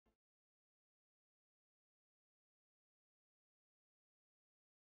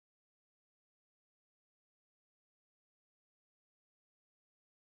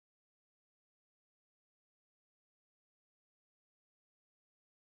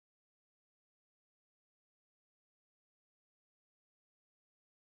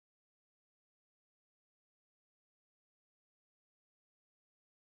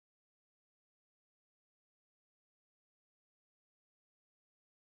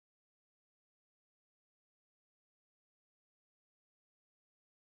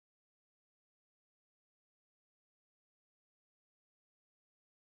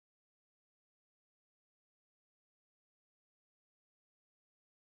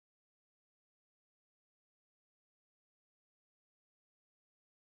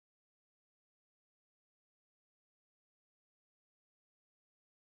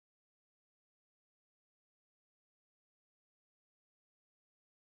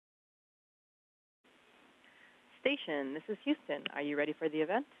Station, this is Houston. Are you ready for the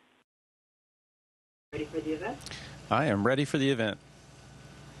event? I am ready for the event.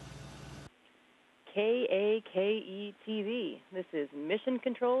 KAKE-TV, this is Mission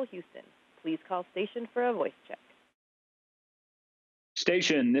Control Houston. Please call station for a voice check.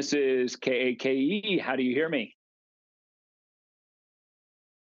 Station, this is KAKE. How do you hear me?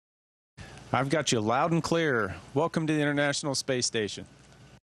 I've got you loud and clear. Welcome to the International Space Station.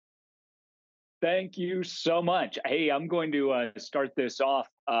 Thank you so much. Hey, I'm going to start this off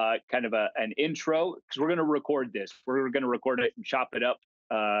kind of an intro because we're going to record this. We're going to record it and chop it up.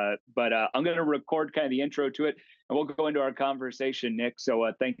 But I'm going to record kind of the intro to it, and we'll go into our conversation, Nick. So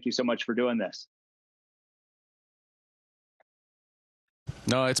thank you so much for doing this.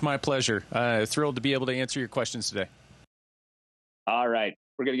 No, it's my pleasure. Thrilled to be able to answer your questions today. All right.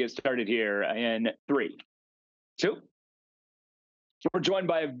 We're going to get started here in 3, 2. So we're joined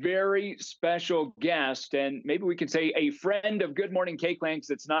by a very special guest, and maybe we could say a friend of Good Morning Cakeland,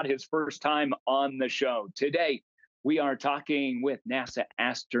 because it's not his first time on the show. Today, we are talking with NASA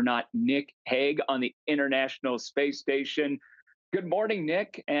astronaut Nick Hague on the International Space Station. Good morning,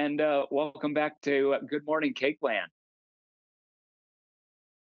 Nick, and welcome back to Good Morning Cakeland.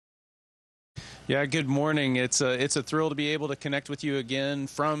 Yeah, good morning. It's a thrill to be able to connect with you again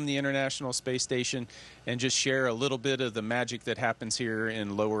from the International Space Station and just share a little bit of the magic that happens here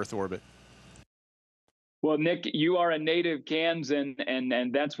in low Earth orbit. Well, Nick, you are a native Kansan,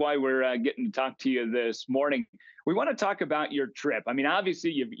 and that's why we're getting to talk to you this morning. We want to talk about your trip. I mean,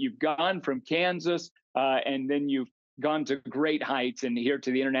 obviously, you've gone from Kansas, and then you've gone to great heights and here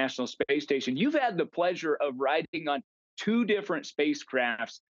to the International Space Station. You've had the pleasure of riding on 2 different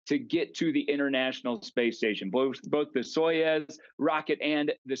spacecrafts to get to the International Space Station, both the Soyuz rocket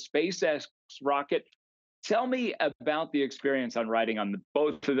and the SpaceX rocket. Tell me about the experience on riding on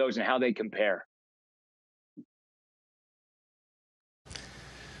both of those and how they compare.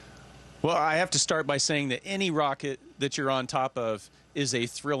 Well, I have to start by saying that any rocket that you're on top of is a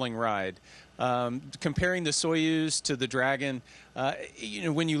thrilling ride. Comparing the Soyuz to the Dragon,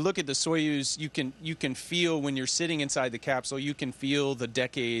 when you look at the Soyuz, you can feel when you're sitting inside the capsule, you can feel the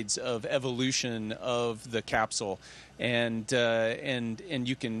decades of evolution of the capsule, and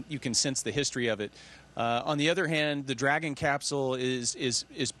you can sense the history of it. On the other hand, the Dragon capsule is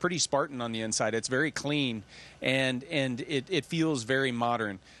pretty Spartan on the inside. It's very clean, and it feels very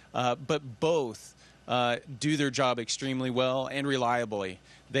modern. But both do their job extremely well and reliably.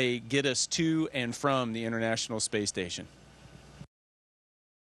 They get us to and from the International Space Station.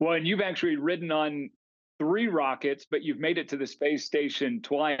 Well, and you've actually ridden on 3 rockets, but you've made it to the space station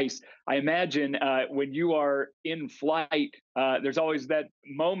twice. I imagine when you are in flight, there's always that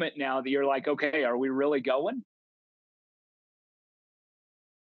moment now that you're like, okay, are we really going?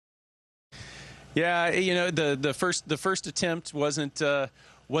 Yeah, the first attempt wasn't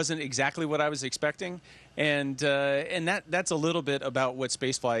exactly what I was expecting, and that's a little bit about what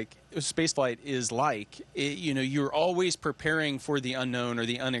spaceflight is like. You're always preparing for the unknown or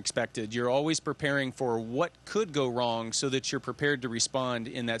the unexpected. You're always preparing for what could go wrong so that you're prepared to respond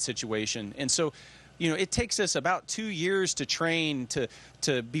in that situation. And so, it takes us about 2 years to train to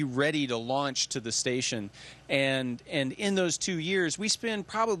be ready to launch to the station. And in those 2 years, we spend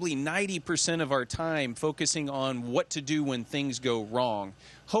probably 90% of our time focusing on what to do when things go wrong,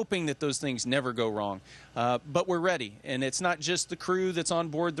 hoping that those things never go wrong. But we're ready. And it's not just the crew that's on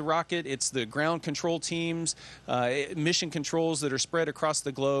board the rocket. It's the ground control teams, mission controls that are spread across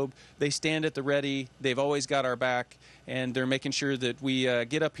the globe. They stand at the ready. They've always got our back. And they're making sure that we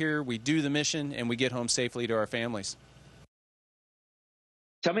get up here, we do the mission, and we get home safely to our families.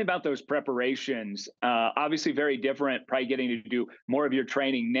 Tell me about those preparations. Obviously very different, probably getting to do more of your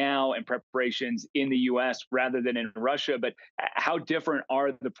training now and preparations in the U.S. rather than in Russia. But how different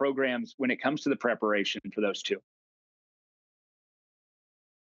are the programs when it comes to the preparation for those 2?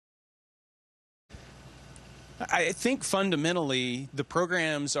 I think fundamentally the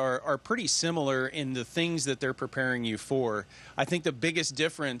programs are pretty similar in the things that they're preparing you for. I think the biggest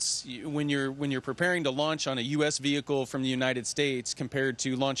difference when you're preparing to launch on a U.S. vehicle from the United States compared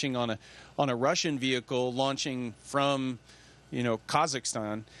to launching on a Russian vehicle launching from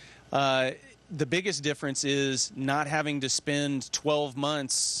Kazakhstan, the biggest difference is not having to spend 12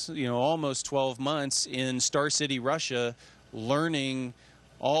 months, almost 12 months in Star City, Russia, learning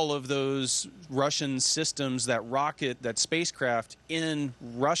all of those Russian systems, that rocket, that spacecraft in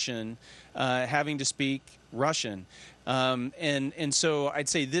Russian, having to speak Russian. And so I'd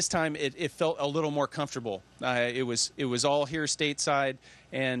say this time it felt a little more comfortable. It was all here stateside,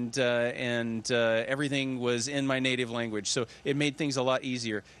 and everything was in my native language, so it made things a lot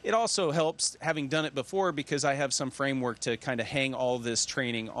easier. It also helps having done it before because I have some framework to kind of hang all this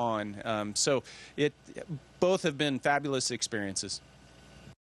training on. So both have been fabulous experiences.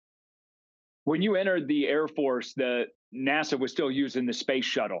 When you entered the Air Force, the NASA was still using the space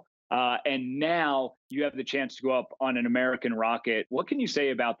shuttle. And now you have the chance to go up on an American rocket. What can you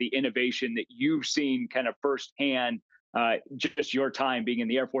say about the innovation that you've seen kind of firsthand, just your time being in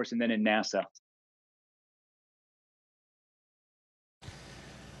the Air Force and then in NASA?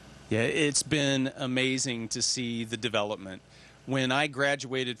 Yeah, it's been amazing to see the development. When I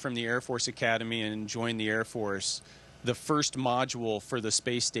graduated from the Air Force Academy and joined the Air Force, the first module for the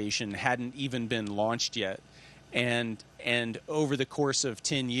space station hadn't even been launched yet. And over the course of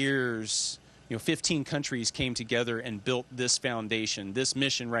 10 years, 15 countries came together and built this foundation, this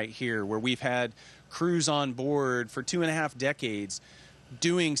mission right here, where we've had crews on board for 2.5 decades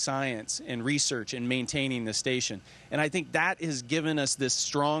doing science and research and maintaining the station. And I think that has given us this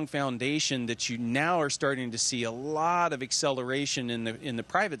strong foundation that you now are starting to see a lot of acceleration in the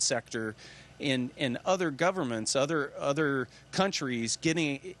private sector, in other governments, other countries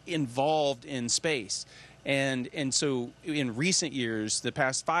getting involved in space. And so in recent years, the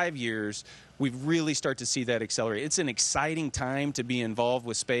past 5 years, we've really started to see that accelerate. It's an exciting time to be involved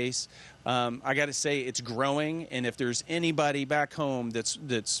with space. I got to say, it's growing. And if there's anybody back home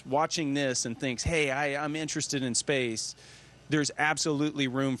that's watching this and thinks, hey, I'm interested in space, there's absolutely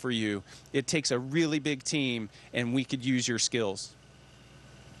room for you. It takes a really big team, and we could use your skills.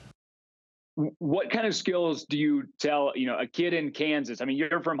 What kind of skills do you tell, a kid in Kansas? I mean,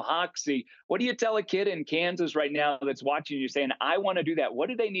 you're from Hoxie. What do you tell a kid in Kansas right now that's watching you saying, I want to do that? What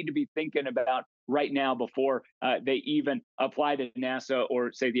do they need to be thinking about right now before they even apply to NASA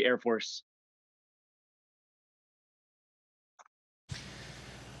or, say, the Air Force?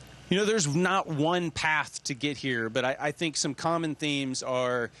 There's not one path to get here, but I think some common themes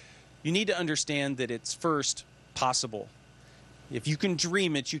are you need to understand that it's first possible. If you can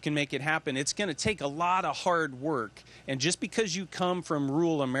dream it, you can make it happen. It's going to take a lot of hard work. And just because you come from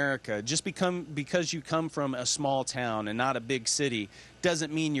rural America, because you come from a small town and not a big city,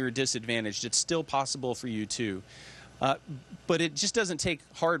 doesn't mean you're disadvantaged. It's still possible for you too. But it just doesn't take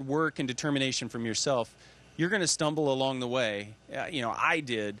hard work and determination from yourself. You're going to stumble along the way. I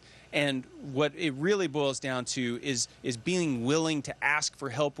did. And what it really boils down to is being willing to ask for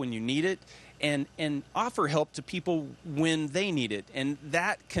help when you need it, and offer help to people when they need it. And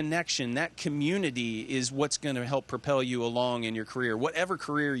that connection, that community is what's going to help propel you along in your career, whatever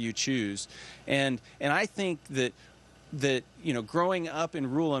career you choose. And I think that growing up in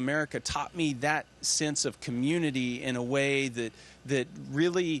rural America taught me that sense of community in a way that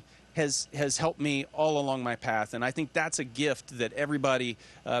really has helped me all along my path. And I think that's a gift that everybody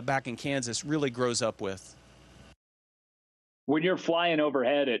back in Kansas really grows up with. When you're flying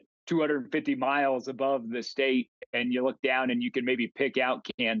overhead at 250 miles above the state and you look down and you can maybe pick out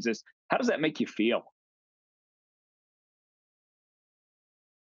Kansas, how does that make you feel?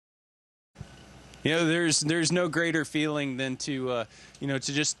 There's no greater feeling than to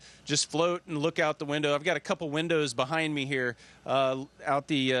just float and look out the window. I've got a couple windows behind me here, out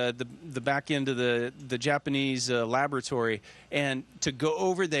the back end of the Japanese laboratory, and to go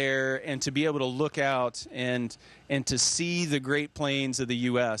over there and to be able to look out and to see the Great Plains of the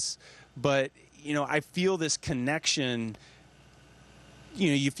U.S. But I feel this connection.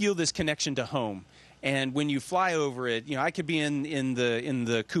 You feel this connection to home. And when you fly over it, I could be in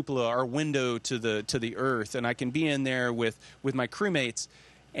the cupola, our window to the Earth, and I can be in there with my crewmates,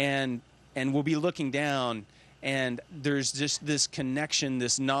 and we'll be looking down, and there's just this connection,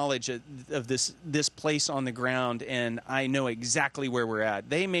 this knowledge of this place on the ground, and I know exactly where we're at.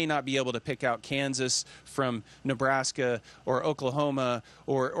 They may not be able to pick out Kansas from Nebraska or Oklahoma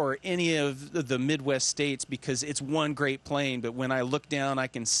or any of the Midwest states because it's one great plain, but when I look down, I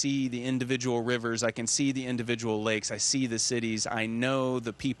can see the individual rivers, I can see the individual lakes, I see the cities, I know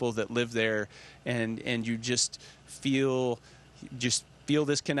the people that live there, and you just feel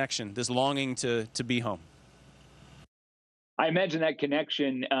this connection, this longing to be home. I imagine that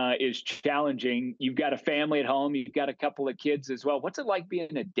connection is challenging. You've got a family at home. You've got a couple of kids as well. What's it like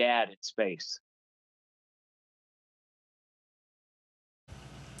being a dad in space?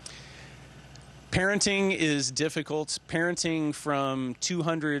 Parenting is difficult. Parenting from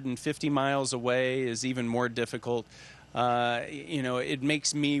 250 miles away is even more difficult. it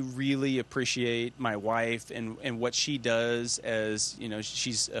makes me really appreciate my wife and what she does as,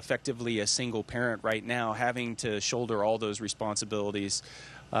 she's effectively a single parent right now, having to shoulder all those responsibilities.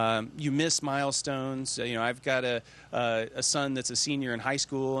 You miss milestones. I've got a son that's a senior in high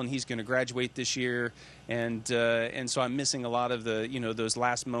school, and he's going to graduate this year, and so I'm missing a lot of the those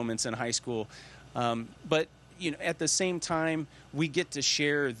last moments in high school. But at the same time, we get to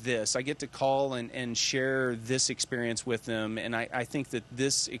share this. I get to call and share this experience with them, and I think that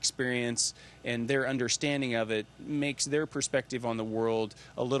this experience and their understanding of it makes their perspective on the world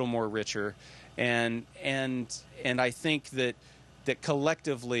a little more richer, and I think that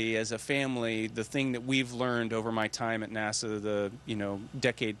collectively as a family, the thing that we've learned over my time at NASA, the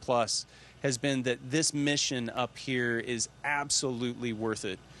decade plus, has been that this mission up here is absolutely worth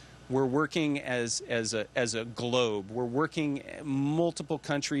it. We're working as a globe. We're working multiple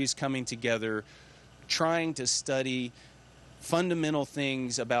countries coming together, trying to study fundamental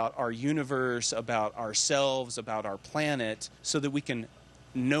things about our universe, about ourselves, about our planet, so that we can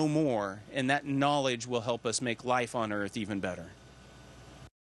know more, and that knowledge will help us make life on Earth even better.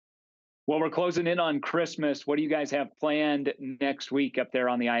 Well, we're closing in on Christmas. What do you guys have planned next week up there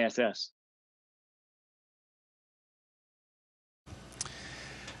on the ISS?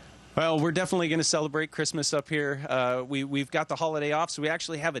 Well, we're definitely going to celebrate Christmas up here. We've got the holiday off, so we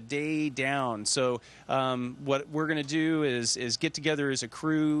actually have a day down. So what we're going to do is get together as a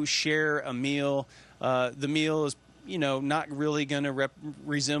crew, share a meal. The meal is not really going to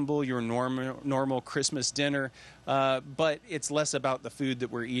resemble your normal Christmas dinner, but it's less about the food that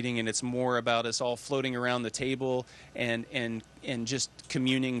we're eating, and it's more about us all floating around the table and just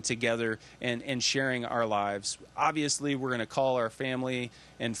communing together and sharing our lives. Obviously, we're going to call our family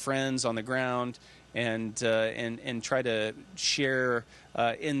and friends on the ground and try to share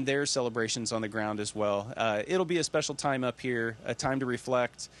in their celebrations on the ground as well. It'll be a special time up here, a time to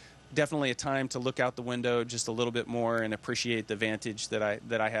reflect. Definitely a time to look out the window just a little bit more and appreciate the vantage that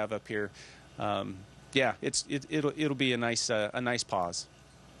I have up here. Yeah, it'll be a nice pause.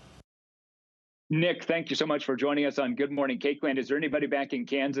 Nick, thank you so much for joining us on Good Morning Cakeland. Is there anybody back in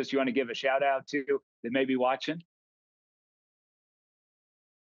Kansas you want to give a shout out to that may be watching?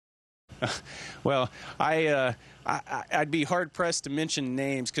 Well, I'd be hard pressed to mention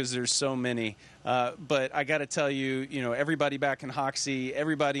names because there's so many. But I got to tell you, everybody back in Hoxie,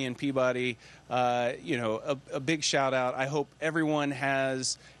 everybody in Peabody, a big shout out. I hope everyone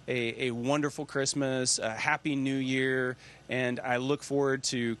has a wonderful Christmas, a happy New Year, and I look forward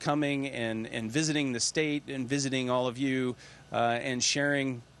to coming and visiting the state and visiting all of you and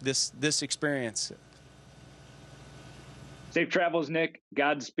sharing this experience. Safe travels, Nick.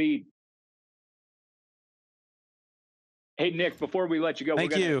 Godspeed. Hey, Nick, before we let you go,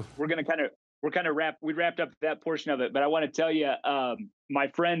 we're gonna kind of we wrapped up that portion of it, but I want to tell you, my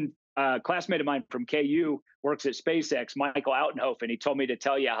friend, classmate of mine from KU works at SpaceX, Michael Outenhoff, and he told me to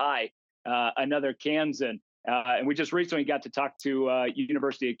tell you hi, another Kansan, and we just recently got to talk to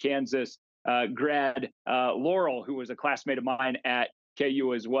University of Kansas grad Laurel, who was a classmate of mine at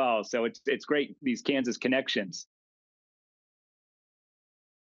KU as well. So it's great, these Kansas connections.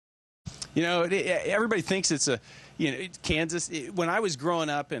 Everybody thinks it's Kansas. When I was growing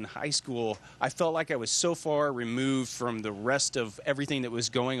up in high school, I felt like I was so far removed from the rest of everything that was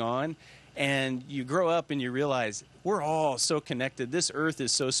going on. And you grow up and you realize we're all so connected. This Earth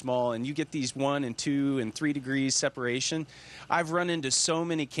is so small, and you get these 1 and 2 and 3 degrees separation. I've run into so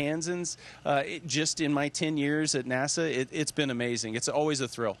many Kansans just in my 10 years at NASA. It's been amazing. It's always a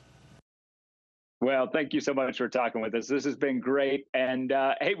thrill. Well, thank you so much for talking with us. This has been great. And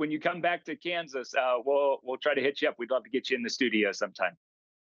hey, when you come back to Kansas, we'll try to hit you up. We'd love to get you in the studio sometime.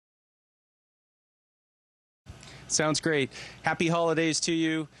 Sounds great. Happy holidays to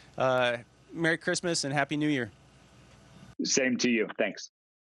you. Merry Christmas and Happy New Year. Same to you. Thanks.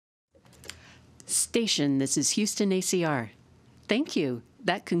 Station, this is Houston ACR. Thank you.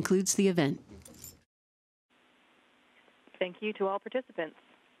 That concludes the event. Thank you to all participants.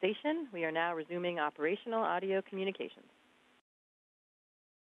 Station, we are now resuming operational audio communications.